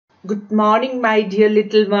Good morning, my dear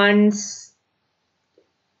little ones.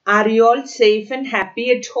 Are you all safe and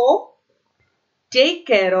happy at home? Take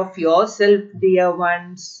care of yourself, dear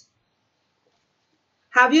ones.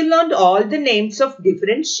 Have you learned all the names of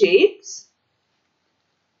different shapes?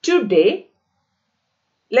 Today,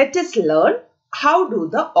 let us learn how do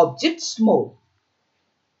the objects move.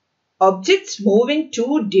 Objects move in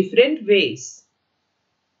two different ways.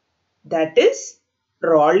 That is,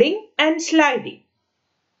 rolling and sliding.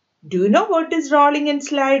 Do you know what is rolling and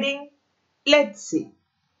sliding? Let's see.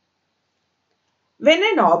 When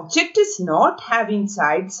an object is not having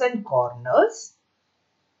sides and corners,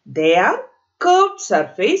 they are curved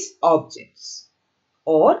surface objects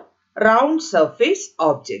or round surface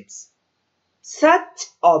objects. Such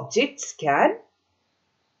objects can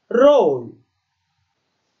roll.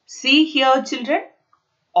 See here, children,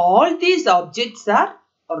 all these objects are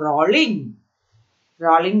rolling.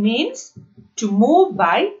 Rolling means to move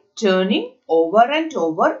by turning over and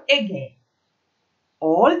over again.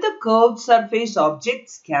 All the curved surface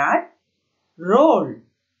objects can roll.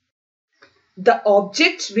 The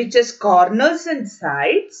objects which has corners and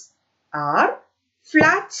sides are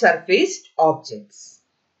flat surfaced objects.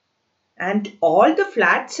 And all the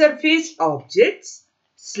flat surfaced objects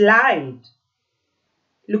slide.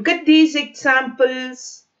 Look at these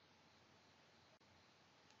examples.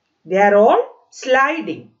 They are all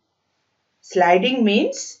sliding. Sliding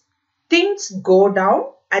means things go down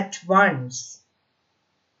at once.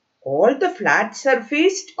 All the flat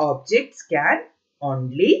surfaced objects can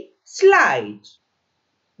only slide.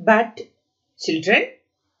 But children,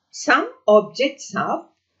 some objects have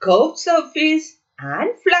curved surface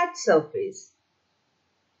and flat surface.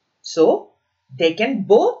 So, they can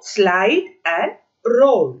both slide and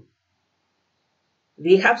roll.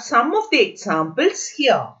 We have some of the examples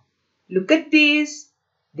here. Look at these.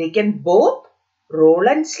 They can both roll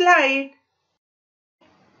and slide.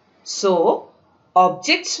 So,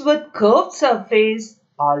 objects with curved surface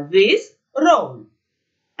always roll.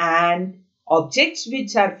 And objects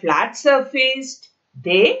which are flat surfaced,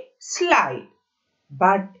 they slide.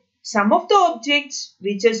 But some of the objects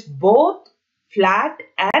which is both flat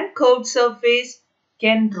and curved surface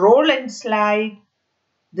can roll and slide.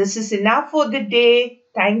 This is enough for the day.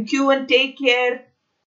 Thank you and take care.